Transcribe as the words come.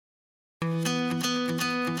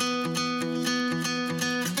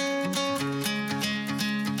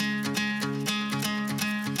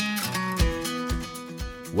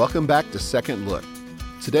Welcome back to Second Look.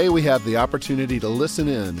 Today we have the opportunity to listen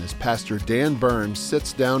in as Pastor Dan Burns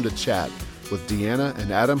sits down to chat with Deanna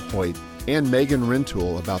and Adam Hoyt and Megan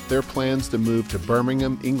Rintoul about their plans to move to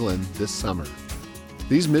Birmingham, England this summer.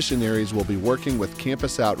 These missionaries will be working with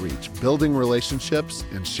campus outreach, building relationships,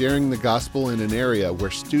 and sharing the gospel in an area where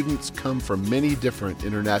students come from many different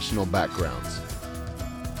international backgrounds.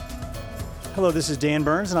 Hello, this is Dan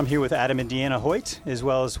Burns, and I'm here with Adam and Deanna Hoyt, as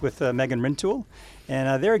well as with Megan Rintoul,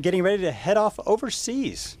 and they're getting ready to head off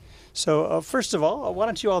overseas. So first of all, why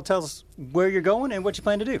don't you all tell us where you're going and what you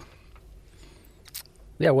plan to do?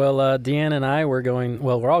 Yeah, well, Deanna and I,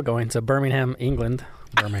 we're all going to Birmingham, England.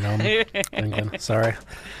 England. Sorry,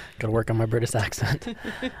 got to work on my British accent.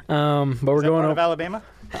 But we're going to Alabama.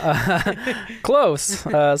 Close,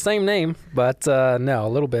 same name, but no, a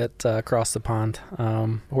little bit across the pond.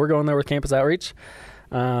 We're going there with Campus Outreach.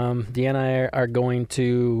 Deanna and I are going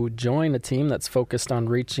to join a team that's focused on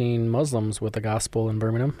reaching Muslims with the gospel in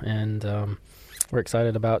Birmingham, and we're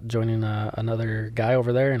excited about joining another guy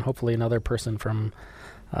over there, and hopefully another person from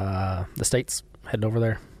the States heading over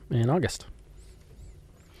there in August.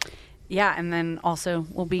 Yeah, and then also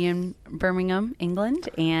we'll be in Birmingham, England,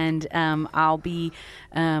 and I'll be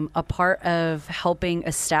a part of helping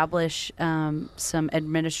establish some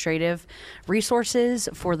administrative resources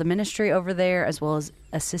for the ministry over there, as well as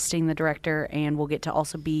assisting the director, and we'll get to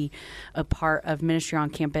also be a part of ministry on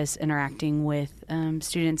campus, interacting with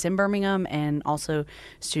students in Birmingham and also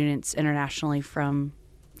students internationally from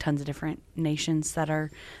tons of different nations that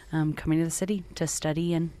are coming to the city to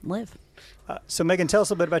study and live. So, Megan, tell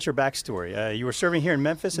us a bit about your backstory. You were serving here in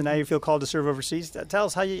Memphis, and now you feel called to serve overseas. Tell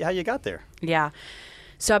us how you got there. Yeah.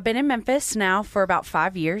 So I've been in Memphis now for about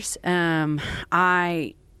 5 years.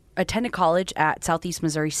 I attended college at Southeast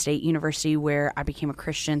Missouri State University, where I became a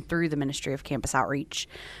Christian through the ministry of Campus Outreach.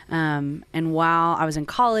 And while I was in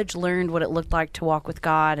college, learned what it looked like to walk with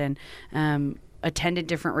God, and attended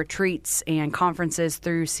different retreats and conferences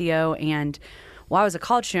through CO. And while I was a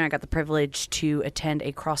college student, I got the privilege to attend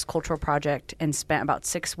a cross-cultural project and spent about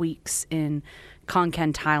 6 weeks in Khon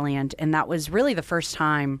Kaen, Thailand. And that was really the first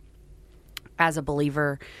time as a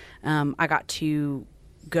believer I got to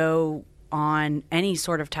go on any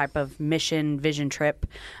sort of type of mission, vision trip,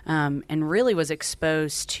 and really was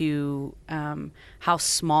exposed to how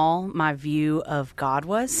small my view of God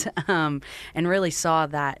was, and really saw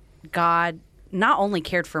that God not only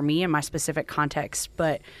cared for me in my specific context,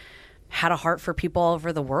 but had a heart for people all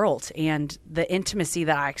over the world. And the intimacy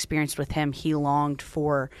that I experienced with him, he longed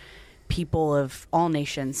for people of all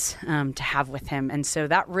nations to have with him. And so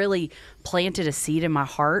that really planted a seed in my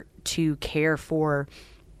heart to care for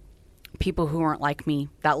people who weren't like me,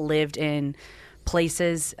 that lived in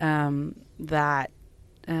places that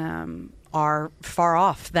are far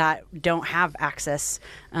off, that don't have access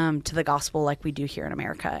to the gospel like we do here in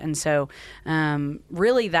America. And so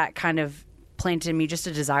really that kind of planted in me just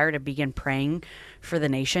a desire to begin praying for the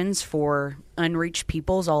nations, for unreached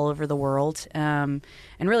peoples all over the world, and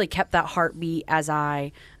really kept that heartbeat as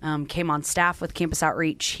I came on staff with Campus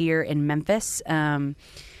Outreach here in Memphis, and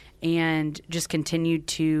just continued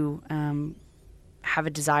to have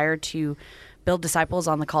a desire to build disciples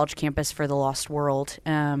on the college campus for the lost world.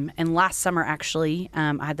 And last summer, actually,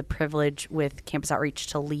 I had the privilege with Campus Outreach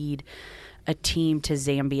to lead a team to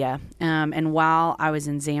Zambia. And while I was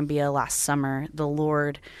in Zambia last summer, the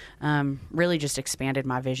Lord really just expanded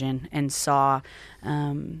my vision and saw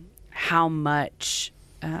how much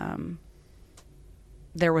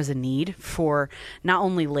there was a need for not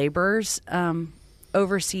only laborers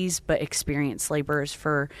overseas, but experienced laborers,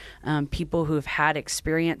 for people who have had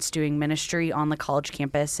experience doing ministry on the college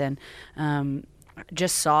campus, and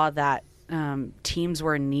just saw that teams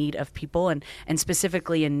were in need of people, and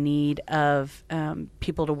specifically in need of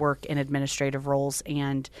people to work in administrative roles.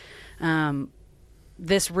 And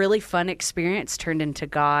this really fun experience turned into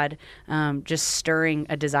God just stirring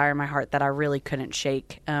a desire in my heart that I really couldn't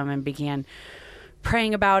shake, and began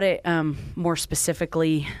praying about it more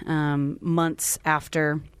specifically months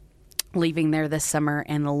after leaving there this summer.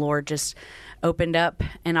 And the Lord just opened up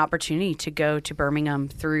an opportunity to go to Birmingham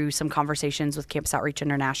through some conversations with Campus Outreach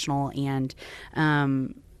International, and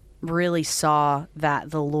really saw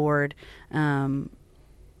that the Lord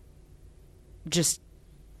just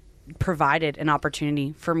provided an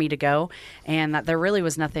opportunity for me to go, and that there really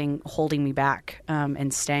was nothing holding me back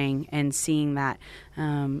and staying, and seeing that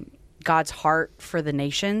God's heart for the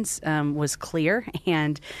nations was clear,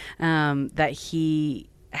 and that he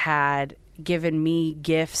had given me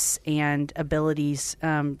gifts and abilities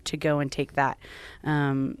to go and take that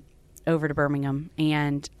over to Birmingham.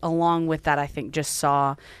 And along with that, I think just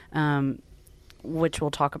saw which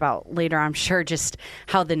we'll talk about later, I'm sure, just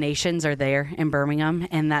how the nations are there in Birmingham,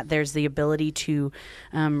 and that there's the ability to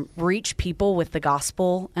reach people with the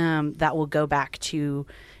gospel that will go back to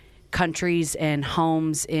countries and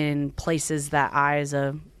homes in places that I, as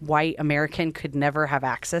a white American, could never have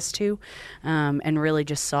access to, and really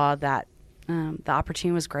just saw that the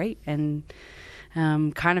opportunity was great, and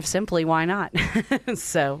kind of simply, why not?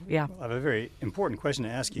 So, yeah. I have a very important question to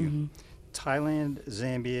ask you. Mm-hmm. Thailand,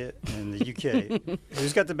 Zambia, and the UK.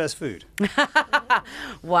 Who's got the best food?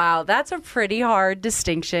 Wow, that's a pretty hard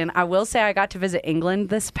distinction. I will say I got to visit England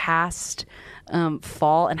this past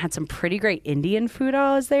fall and had some pretty great Indian food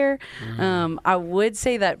while I was there. I would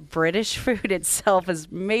say that British food itself is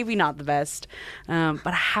maybe not the best, but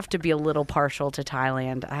I have to be a little partial to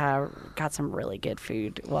Thailand. I got some really good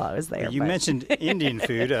food while I was there. You mentioned Indian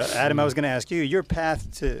food. Adam, I was going to ask you, your path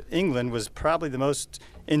to England was probably the most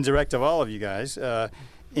indirect of all of you guys.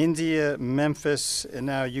 India, Memphis, and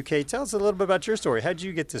now UK. Tell us a little bit about your story. How did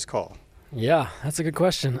you get this call? Yeah, that's a good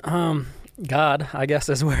question. God, I guess,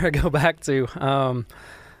 is where I go back to.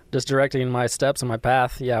 Just directing my steps and my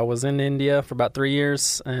path. Yeah, I was in India for about 3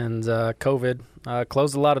 years, and COVID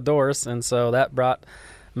closed a lot of doors, and so that brought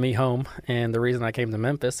me home. And the reason I came to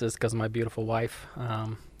Memphis is because of my beautiful wife.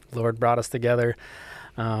 Lord brought us together.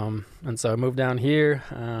 And so I moved down here,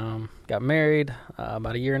 got married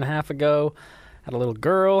about 1.5 years ago, had a little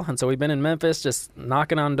girl. And so we've been in Memphis just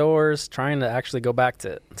knocking on doors, trying to actually go back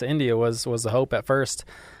to India was the hope at first.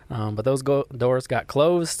 But those doors got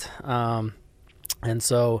closed. And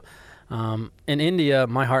so in India,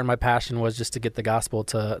 my heart and my passion was just to get the gospel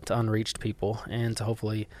to unreached people and to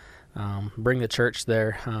hopefully bring the church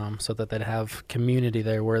there so that they'd have community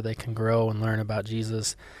there where they can grow and learn about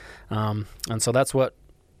Jesus. And so that's what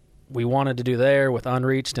we wanted to do there with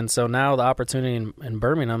Unreached. And so now the opportunity in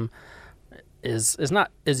Birmingham is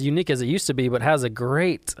not as unique as it used to be, but has a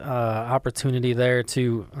great opportunity there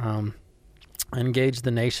to engage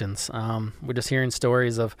the nations. We're just hearing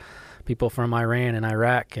stories of people from Iran and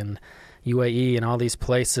Iraq and UAE and all these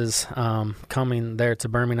places coming there to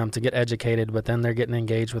Birmingham to get educated, but then they're getting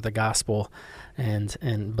engaged with the gospel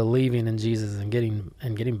and believing in Jesus and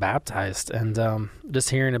getting baptized. And just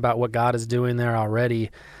hearing about what God is doing there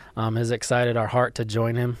already has excited our heart to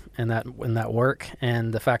join Him in that work.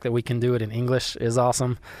 And the fact that we can do it in English is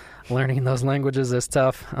awesome. Learning those languages is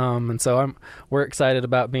tough, and so we're excited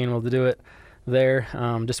about being able to do it there.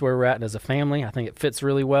 Just where we're at as a family, I think it fits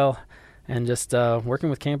really well. And just working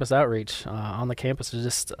with Campus Outreach on the campus is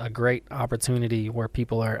just a great opportunity where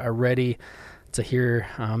people are ready to hear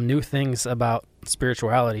new things about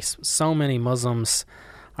spirituality. So many Muslims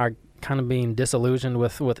are kind of being disillusioned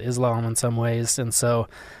with Islam in some ways. And so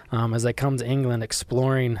as they come to England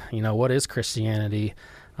exploring, what is Christianity,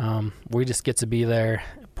 we just get to be there,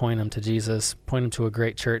 point them to Jesus, point them to a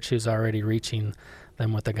great church who's already reaching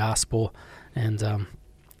them with the gospel. And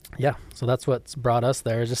so that's what's brought us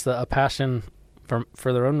there, just a passion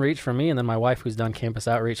for their own reach for me, and then my wife who's done Campus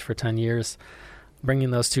Outreach for 10 years.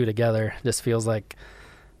 Bringing those two together just feels like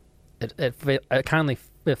it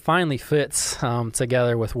finally fits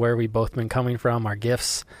together with where we've both been coming from, our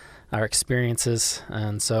gifts, our experiences,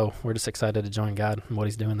 and so we're just excited to join God and what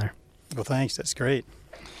He's doing there. Well, thanks. That's great.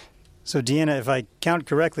 So, Deanna, if I count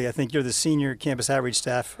correctly, I think you're the senior Campus Outreach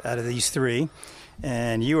staff out of these three,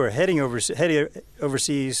 and you are heading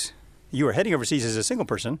overseas. You were heading overseas as a single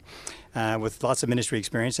person with lots of ministry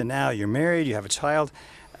experience, and now you're married, you have a child.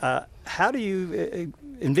 How do you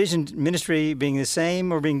envision ministry being the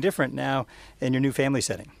same or being different now in your new family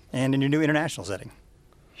setting and in your new international setting?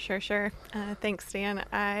 Sure. Thanks, Dan.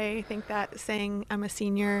 I think that saying I'm a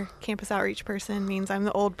senior Campus Outreach person means I'm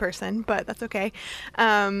the old person, but that's okay.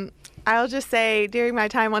 I'll just say during my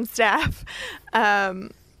time on staff,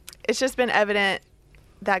 it's just been evident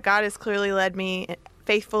that God has clearly led me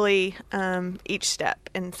faithfully each step.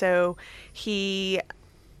 And so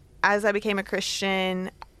as I became a Christian,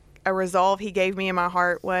 a resolve He gave me in my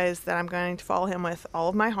heart was that I'm going to follow Him with all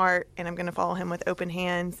of my heart, and I'm going to follow Him with open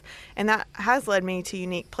hands. And that has led me to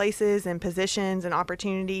unique places and positions and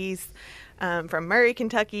opportunities, from Murray,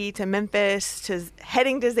 Kentucky to Memphis to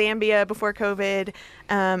heading to Zambia before COVID,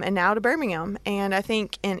 and now to Birmingham. And I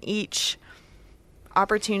think in each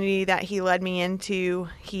opportunity that He led me into,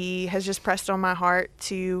 He has just pressed on my heart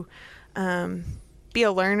to be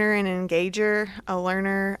a learner and an engager, a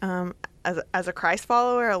learner as a Christ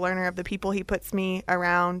follower, a learner of the people He puts me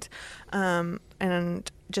around,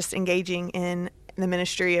 and just engaging in the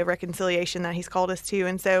ministry of reconciliation that He's called us to.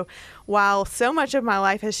 And so while so much of my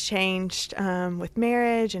life has changed with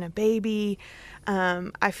marriage and a baby,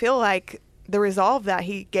 I feel like the resolve that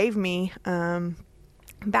He gave me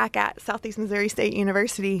back at Southeast Missouri State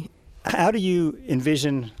University. How do you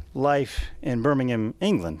envision life in Birmingham,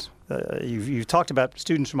 England? You've talked about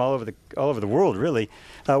students from all over the world, really.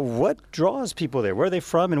 What draws people there? Where are they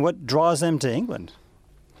from, and what draws them to England?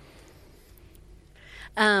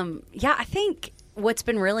 Yeah, I think what's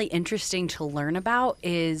been really interesting to learn about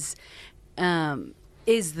is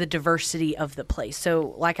the diversity of the place.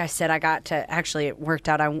 So, like I said, it worked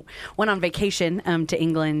out. I went on vacation to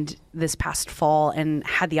England this past fall and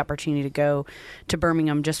had the opportunity to go to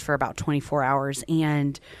Birmingham just for about 24 hours.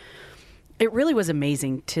 And it really was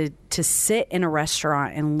amazing to sit in a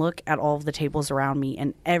restaurant and look at all of the tables around me,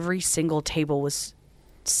 and every single table was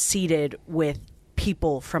seated with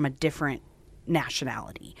people from a different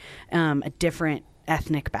nationality, a different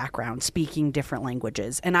ethnic background, speaking different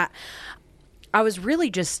languages. And I was really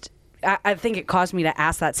just, I think it caused me to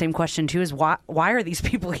ask that same question too, is why are these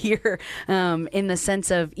people here? In the sense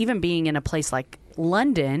of even being in a place like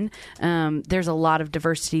London, there's a lot of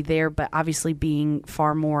diversity there, but obviously being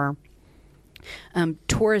far more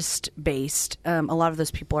tourist based, a lot of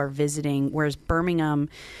those people are visiting, whereas Birmingham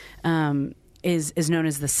is known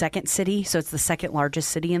as the second city. So it's the second largest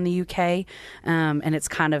city in the UK. And it's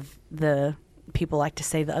kind of people like to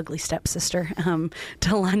say the ugly stepsister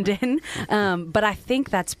to London. But I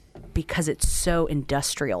think that's because it's so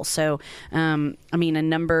industrial. So, a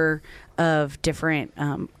number of different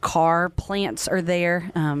car plants are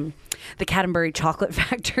there. The Cadbury chocolate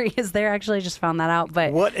factory is there. Actually, I just found that out.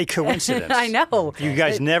 But what a coincidence! I know. You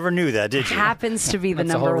guys never knew that, did you? Happens to be the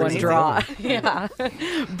number one draw. Yeah,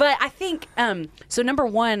 but I think so. Number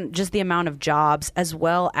one, just the amount of jobs, as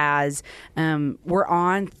well as we're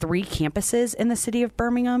on 3 campuses in the city of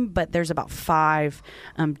Birmingham, but there's about 5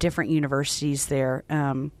 different universities there.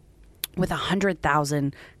 With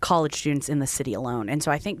 100,000 college students in the city alone. And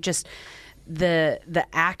so I think just the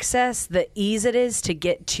access, the ease it is to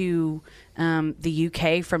get to the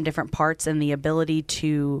UK from different parts, and the ability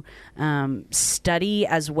to study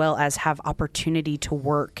as well as have opportunity to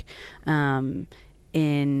work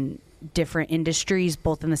in different industries,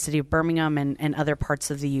 both in the city of Birmingham and other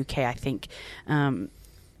parts of the UK, I think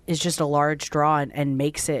is just a large draw and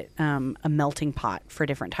makes it a melting pot for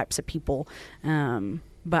different types of people.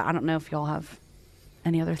 But I don't know if y'all have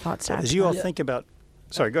any other thoughts to add. As you all think about,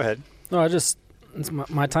 sorry, go ahead. No, it's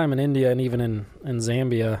my time in India and even in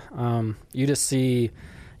Zambia, you just see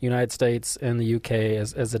United States and the UK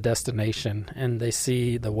as a destination, and they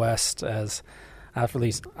see the West as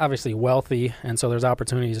obviously wealthy, and so there's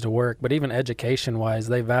opportunities to work. But even education-wise,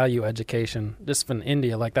 they value education. Just in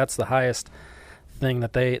India, like that's the highest thing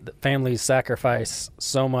that families sacrifice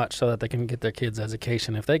so much so that they can get their kids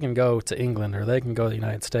education. If they can go to England or they can go to the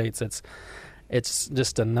United States, it's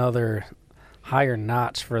just another higher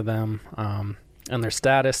notch for them, and their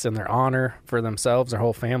status and their honor for themselves, their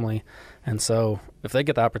whole family. And so if they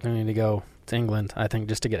get the opportunity to go to England, I think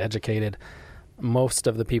just to get educated, most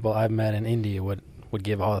of the people I've met in India would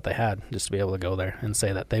give all that they had just to be able to go there and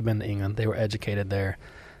say that they've been to England, they were educated there.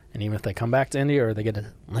 And even if they come back to India or they get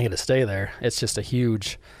to stay there, it's just a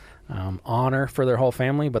huge honor for their whole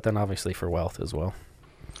family, but then obviously for wealth as well.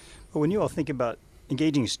 But when you all think about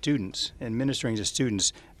engaging students and ministering to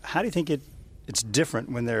students, how do you think it's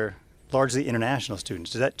different when they're largely international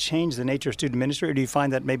students? Does that change the nature of student ministry, or do you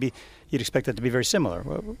find that maybe you'd expect that to be very similar?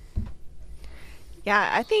 Yeah,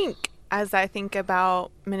 I think as I think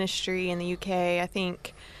about ministry in the UK, I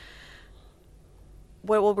think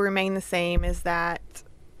what will remain the same is that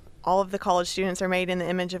all of the college students are made in the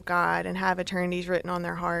image of God and have eternities written on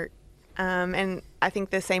their heart. And I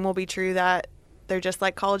think the same will be true, that they're just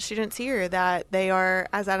like college students here, that they are,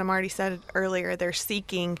 as Adam already said earlier, they're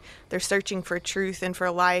searching for truth and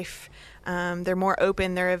for life. They're more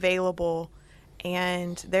open, they're available,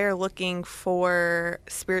 and they're looking for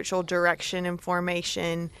spiritual direction and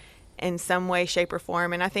formation in some way, shape, or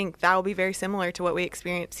form. And I think that will be very similar to what we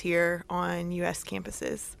experience here on U.S.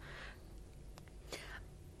 campuses.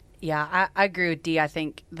 Yeah, I agree with Dee. I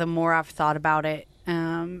think the more I've thought about it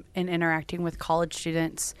and interacting with college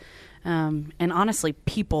students, and honestly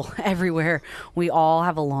people everywhere, we all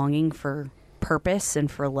have a longing for purpose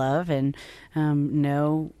and for love, and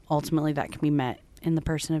know ultimately that can be met in the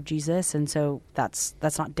person of Jesus. And so that's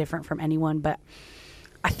not different from anyone. But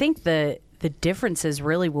I think the differences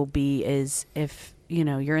really will be is if,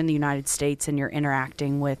 you're in the United States and you're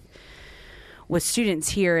interacting with students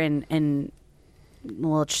here, and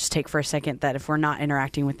well, let's just take for a second that if we're not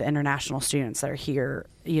interacting with the international students that are here,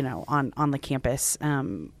 on the campus,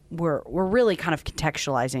 we're really kind of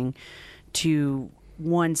contextualizing to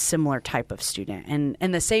one similar type of student.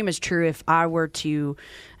 And the same is true if I were to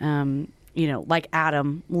like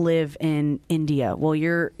Adam, live in India. Well,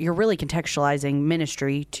 you're really contextualizing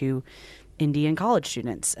ministry to Indian college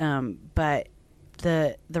students. But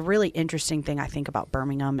the really interesting thing I think about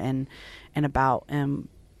Birmingham and about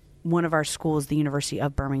one of our schools, the University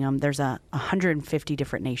of Birmingham, there's 150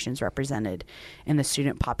 different nations represented in the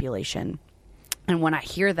student population. And when I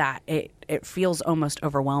hear that, it feels almost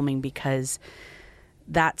overwhelming, because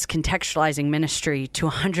that's contextualizing ministry to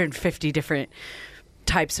 150 different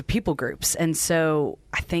types of people groups. And so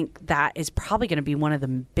I think that is probably going to be one of the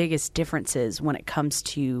biggest differences when it comes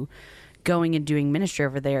to going and doing ministry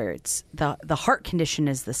over there. It's the heart condition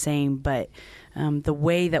is the same, but the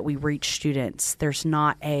way that we reach students, there's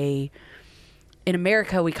not in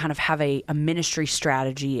America, we kind of have a ministry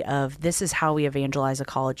strategy of, this is how we evangelize a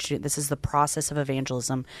college student. This is the process of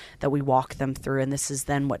evangelism that we walk them through, and this is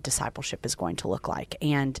then what discipleship is going to look like.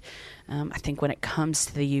 And I think when it comes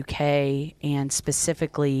to the UK, and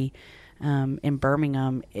specifically in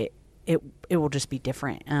Birmingham, it will just be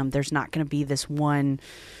different. There's not going to be this one,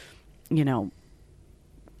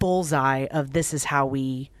 bullseye of, this is how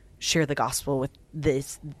we share the gospel with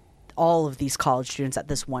all of these college students at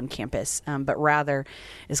this one campus, but rather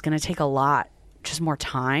it's going to take a lot, just more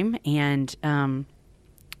time, and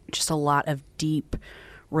just a lot of deep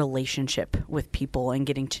relationship with people, and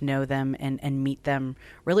getting to know them and meet them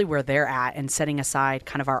really where they're at, and setting aside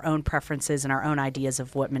kind of our own preferences and our own ideas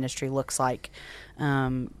of what ministry looks like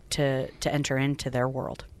to enter into their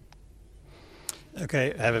world.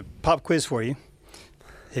 Okay, I have a pop quiz for you.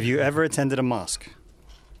 Have you ever attended a mosque?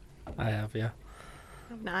 I have, yeah.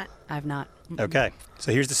 I've not. Okay,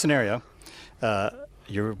 so here's the scenario.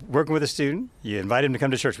 You're working with a student. You invite him to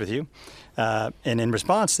come to church with you. And in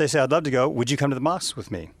response, they say, I'd love to go. Would you come to the mosque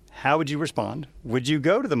with me? How would you respond? Would you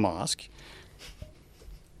go to the mosque?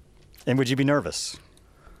 And would you be nervous?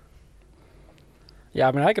 Yeah,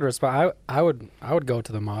 I mean, I could respond. I would go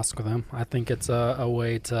to the mosque with them. I think it's a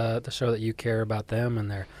way to show that you care about them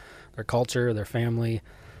and their culture, their family,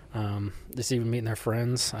 just even meeting their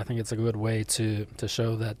friends. I think it's a good way to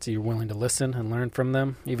show that you're willing to listen and learn from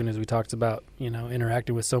them, even as we talked about,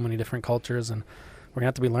 interacting with so many different cultures. And we're going to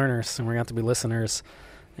have to be learners, and we're going to have to be listeners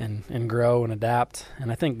and grow and adapt.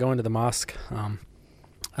 And I think going to the mosque,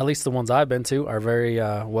 at least the ones I've been to, are very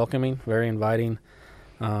welcoming, very inviting.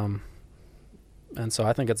 And so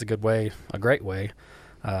I think it's a great way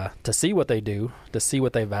to see what they do, to see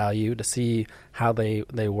what they value, to see how they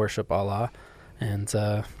worship Allah, and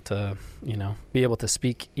to be able to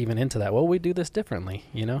speak even into that. Well, we do this differently,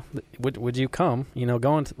 Would you come?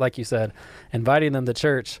 Going to, like you said, inviting them to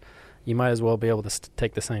church, you might as well be able to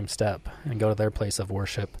take the same step and go to their place of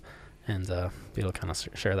worship and be able to kind of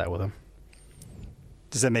share that with them.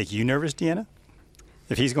 Does that make you nervous, Deanna,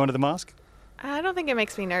 if he's going to the mosque? I don't think it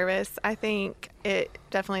makes me nervous. I think it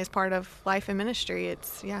definitely is part of life and ministry.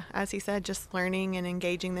 It's, as he said, just learning and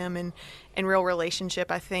engaging them in real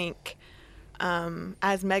relationship. I think,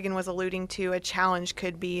 as Megan was alluding to, a challenge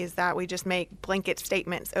could be is that we just make blanket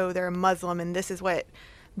statements. Oh, they're a Muslim, and this is what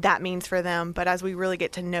that means for them. But as we really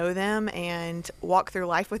get to know them and walk through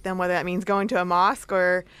life with them, whether that means going to a mosque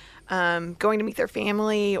or going to meet their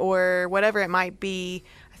family or whatever it might be,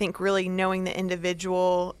 I think really knowing the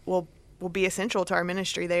individual will be essential to our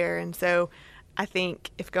ministry there. And so I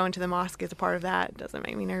think if going to the mosque is a part of that, it doesn't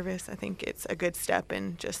make me nervous. I think it's a good step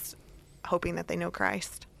in just hoping that they know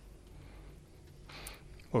Christ.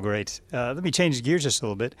 Well, great. Let me change gears just a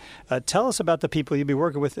little bit. Tell us about the people you'll be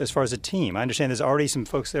working with as far as a team. I understand there's already some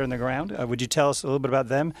folks there on the ground. Would you tell us a little bit about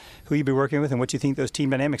them, who you'll be working with, and what you think those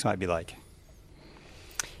team dynamics might be like?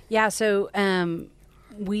 Yeah, so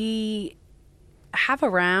we have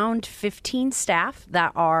around 15 staff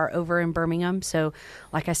that are over in Birmingham. So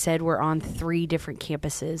like I said, we're on 3 different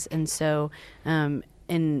campuses. And so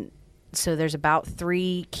so there's about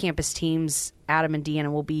 3 campus teams. Adam and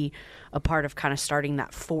Deanna will be a part of kind of starting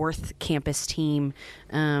that 4th campus team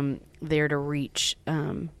there to reach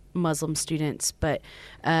Muslim students. But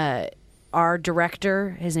our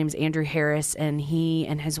director, his name is Andrew Harris, and he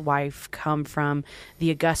and his wife come from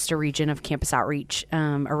the Augusta region of Campus Outreach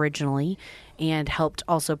originally, and helped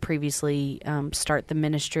also previously start the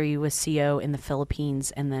ministry with CO in the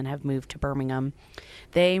Philippines, and then have moved to Birmingham.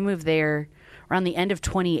 They moved there around the end of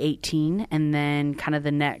 2018, and then kind of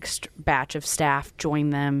the next batch of staff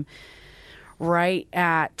joined them right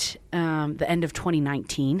at the end of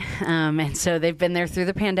 2019. And so they've been there through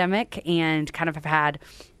the pandemic and kind of have had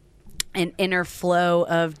an inner flow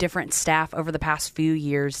of different staff over the past few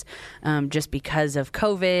years, just because of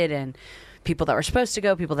COVID and people that were supposed to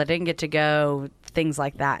go, people that didn't get to go, things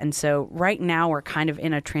like that. And so right now we're kind of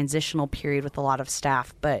in a transitional period with a lot of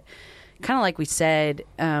staff, but kind of like we said,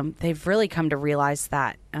 they've really come to realize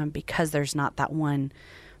that because there's not that one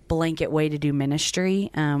blanket way to do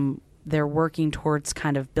ministry, they're working towards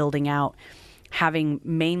kind of building out, having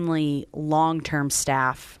mainly long-term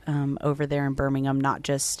staff over there in Birmingham, not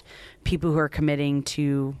just people who are committing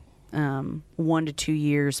to 1 to 2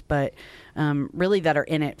 years, but really that are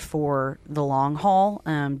in it for the long haul,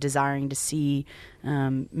 desiring to see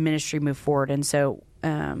ministry move forward. And so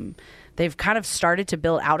they've kind of started to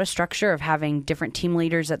build out a structure of having different team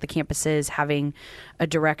leaders at the campuses, having a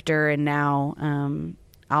director, and now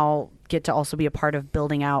I'll get to also be a part of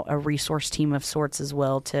building out a resource team of sorts as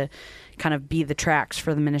well to kind of be the tracks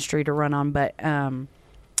for the ministry to run on. But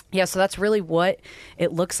yeah, so that's really what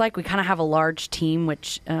it looks like. We kind of have a large team,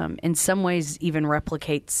 which in some ways even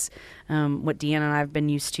replicates what Deanna and I have been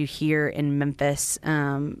used to here in Memphis,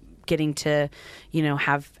 getting to,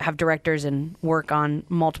 have directors and work on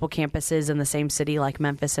multiple campuses in the same city like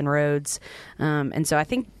Memphis and Rhodes. And so I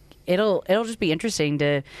think it'll just be interesting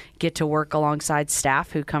to get to work alongside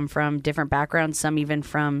staff who come from different backgrounds, some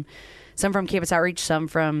from campus outreach, some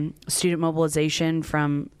from student mobilization,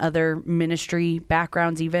 from other ministry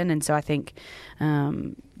backgrounds even. And so I think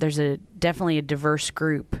there's definitely a diverse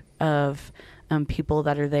group of people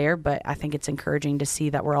that are there, but I think it's encouraging to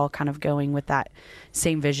see that we're all kind of going with that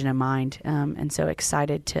same vision in mind. And so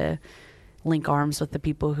excited to link arms with the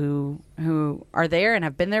people who are there and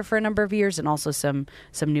have been there for a number of years, and also some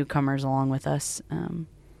newcomers along with us.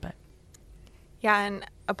 Yeah, and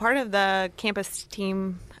a part of the campus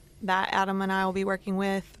team that Adam and I will be working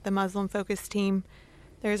with, the Muslim-focused team,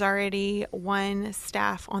 there's already one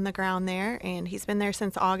staff on the ground there, and he's been there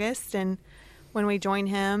since August. And when we join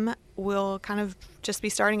him, we'll kind of just be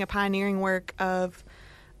starting a pioneering work of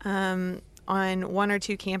on 1 or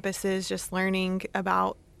 2 campuses, just learning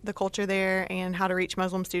about the culture there and how to reach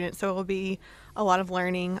Muslim students. So it will be a lot of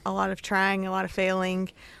learning, a lot of trying, a lot of failing.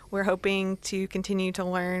 We're hoping to continue to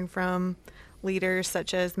learn from leaders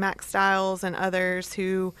such as Max Stiles and others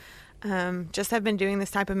who just have been doing this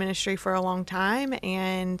type of ministry for a long time.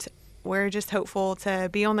 And we're just hopeful to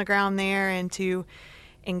be on the ground there and to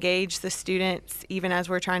engage the students even as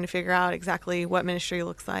we're trying to figure out exactly what ministry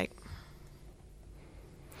looks like.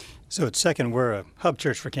 So at Second, we're a hub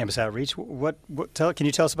church for campus outreach. Can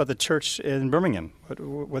you tell us about the church in Birmingham?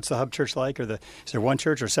 What's the hub church like? Is there one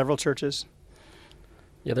church or several churches?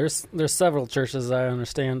 Yeah, there's several churches, I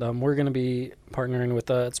understand. We're going to be partnering with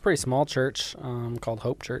it's a pretty small church called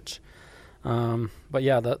Hope Church. But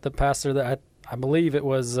yeah, the pastor that I believe it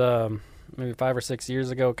was maybe 5 or 6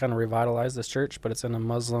 years ago kind of revitalized this church, but it's in a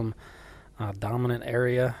Muslim dominant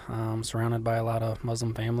area, surrounded by a lot of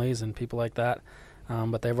Muslim families and people like that.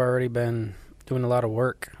 But they've already been doing a lot of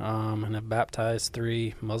work and have baptized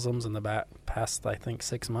 3 Muslims in the past, I think,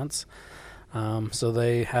 6 months. So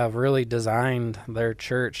they have really designed their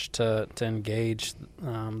church to engage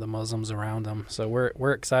the Muslims around them. So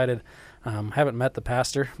we're excited. Haven't met the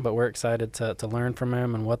pastor, but we're excited to learn from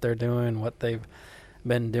him and what they're doing, what they've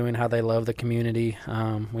been doing, how they love the community.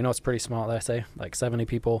 We know it's pretty small, like I say, like 70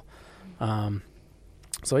 people.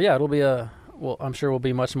 So yeah, it'll be I'm sure we'll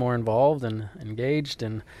be much more involved and engaged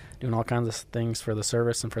and doing all kinds of things for the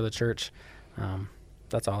service and for the church.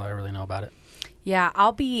 That's all I really know about it. Yeah,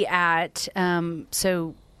 I'll be at, 3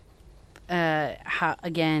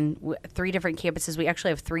 different campuses. We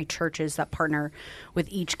actually have 3 churches that partner with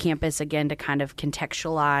each campus, again, to kind of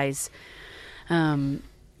contextualize, the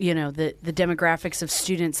demographics of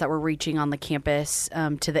students that we're reaching on the campus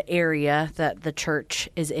to the area that the church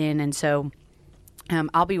is in. And so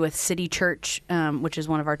I'll be with City Church, which is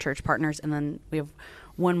one of our church partners, and then we have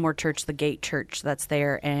one more church, the Gate Church, that's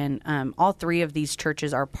there. And all 3 of these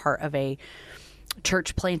churches are part of a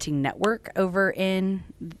church planting network over in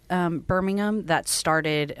Birmingham that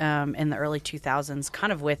started in the early 2000s,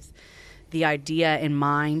 kind of with the idea in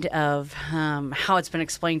mind of how it's been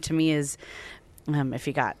explained to me is if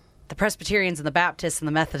you got the Presbyterians and the Baptists and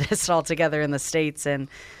the Methodists all together in the States, and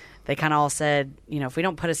they kind of all said, if we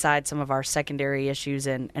don't put aside some of our secondary issues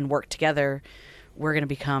and work together, we're going to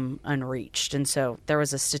become unreached. And so there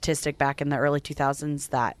was a statistic back in the early 2000s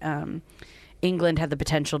that England had the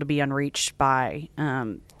potential to be unreached by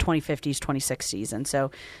 2050s, 2060s. And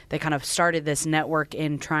so they kind of started this network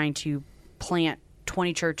in trying to plant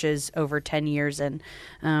 20 churches over 10 years. And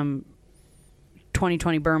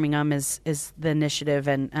 2020 Birmingham is the initiative,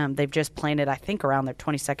 and they've just planted, I think, around their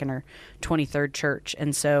 22nd or 23rd church.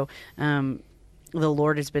 And so the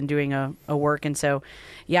Lord has been doing a work. And so,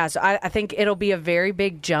 yeah, so I think it'll be a very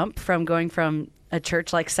big jump from going from a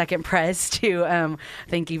church like Second Pres to I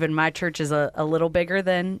think even my church is a little bigger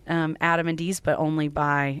than Adam and Dee's, but only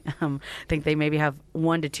by I think they maybe have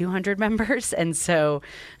 100 to 200 members, and so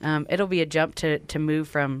it'll be a jump to move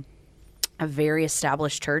from a very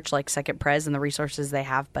established church like Second Pres and the resources they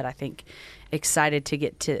have, but I think excited to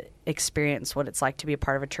get to experience what it's like to be a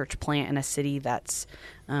part of a church plant in a city that's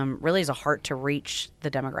really has a heart to reach the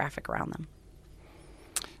demographic around them.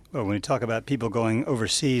 Well, when you talk about people going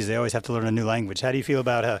overseas, they always have to learn a new language. How do you feel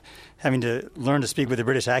about having to learn to speak with a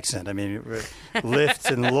British accent? I mean, lifts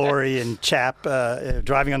and lorry and chap,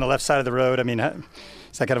 driving on the left side of the road. I mean,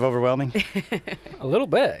 is that kind of overwhelming? A little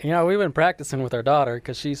bit. We've been practicing with our daughter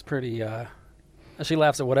because she's pretty, she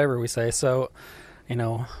laughs at whatever we say. So,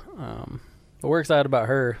 but we're excited about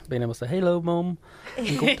her being able to say, "Hello, Mom,"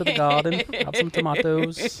 and go to the garden, have some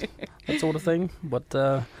tomatoes, that sort of thing. But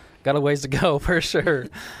got a ways to go for sure.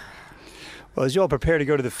 Well, as you all prepare to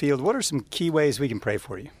go to the field, what are some key ways we can pray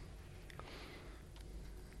for you?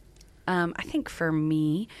 I think for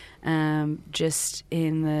me, just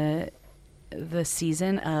in the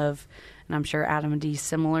season of, and I'm sure Adam and Dee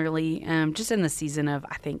similarly, just in the season of,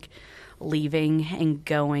 I think, leaving and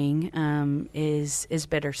going is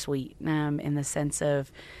bittersweet in the sense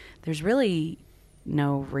of there's really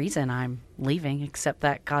no reason I'm leaving except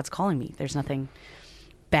that God's calling me. There's nothing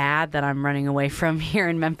bad that I'm running away from here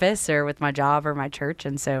in Memphis or with my job or my church.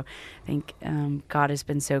 And so I think God has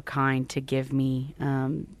been so kind to give me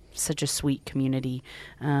such a sweet community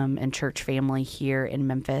and church family here in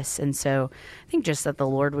Memphis. And so I think just that the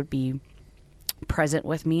Lord would be present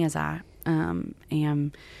with me as I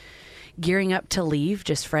am gearing up to leave,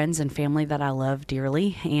 just friends and family that I love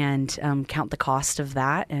dearly, and count the cost of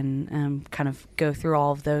that and kind of go through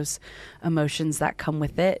all of those emotions that come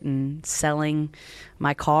with it, and selling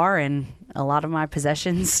my car and a lot of my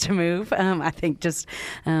possessions to move. I think just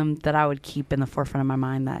that I would keep in the forefront of my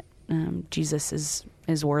mind that Jesus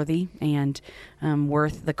is worthy and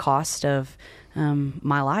worth the cost of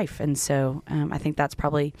my life. And so I think that's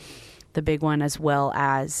probably the big one, as well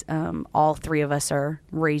as all three of us are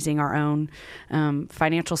raising our own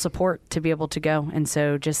financial support to be able to go. And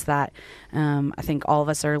so just that, I think all of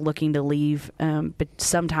us are looking to leave but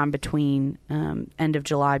sometime between end of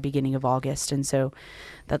July, beginning of August. And so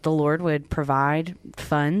that the Lord would provide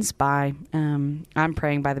funds by, I'm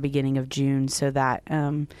praying by the beginning of June, so that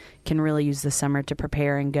can really use the summer to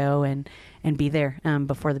prepare and go and be there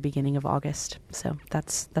before the beginning of August. So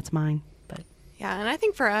that's mine. Yeah, and I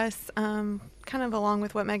think for us, kind of along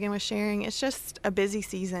with what Megan was sharing, it's just a busy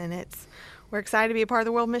season. We're excited to be a part of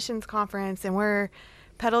the World Missions Conference, and we're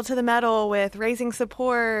pedal to the metal with raising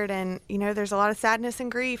support. And, there's a lot of sadness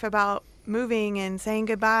and grief about moving and saying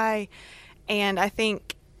goodbye. And I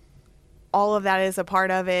think all of that is a part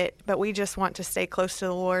of it, but we just want to stay close to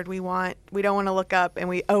the Lord. We don't want to look up and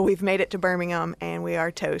we've made it to Birmingham and we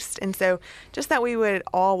are toast. And so just that we would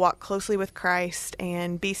all walk closely with Christ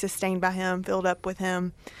and be sustained by Him, filled up with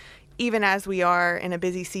Him, even as we are in a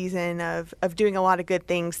busy season of doing a lot of good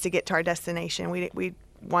things to get to our destination. We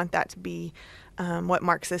want that to be what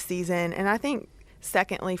marks this season. And I think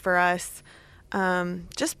secondly for us,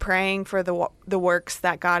 just praying for the works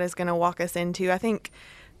that God is going to walk us into. I think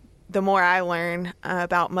the more I learn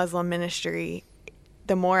about Muslim ministry,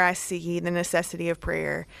 the more I see the necessity of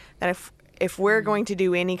prayer. That if we're going to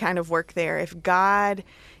do any kind of work there, if God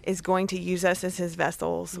is going to use us as His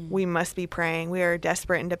vessels, we must be praying. We are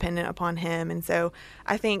desperate and dependent upon Him. And so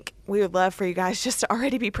I think we would love for you guys just to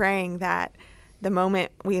already be praying that the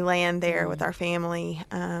moment we land there with our family,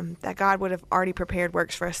 that God would have already prepared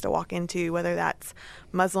works for us to walk into, whether that's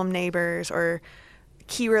Muslim neighbors or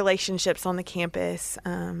key relationships on the campus,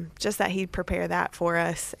 just that He'd prepare that for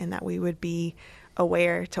us and that we would be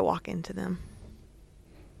aware to walk into them.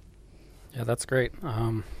 Yeah, that's great.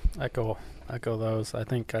 Echo those. I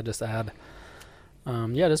think I just add,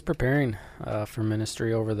 just preparing for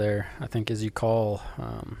ministry over there. I think as you call,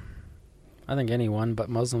 I think anyone, but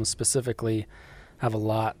Muslims specifically, have a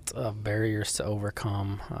lot of barriers to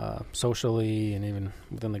overcome socially and even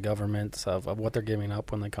within the government of what they're giving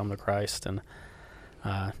up when they come to Christ. And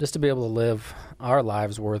just to be able to live our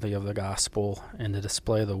lives worthy of the gospel and to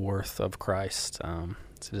display the worth of Christ, to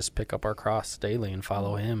just pick up our cross daily and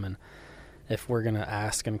follow Him. And if we're going to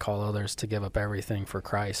ask and call others to give up everything for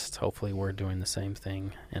Christ, hopefully we're doing the same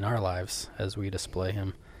thing in our lives as we display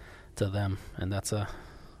Him to them. And that's a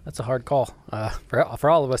hard call for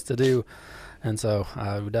all of us to do. And so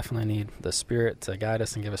we definitely need the Spirit to guide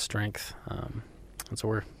us and give us strength. And so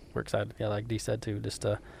we're excited. Yeah, like Dee said too, just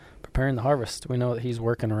preparing the harvest. We know that He's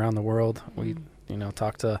working around the world. We,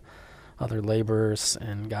 talk to other laborers,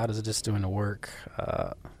 and God is just doing the work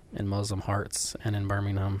in Muslim hearts and in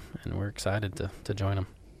Birmingham, and we're excited to join them.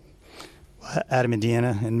 Adam and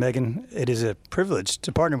Deanna and Megan, it is a privilege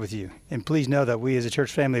to partner with you. And please know that we as a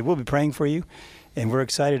church family will be praying for you. And we're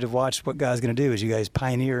excited to watch what God's going to do as you guys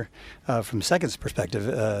pioneer, from Second's perspective,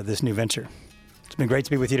 this new venture. It's been great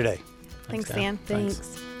to be with you today. Thanks, Dan. Dan.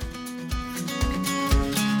 Thanks.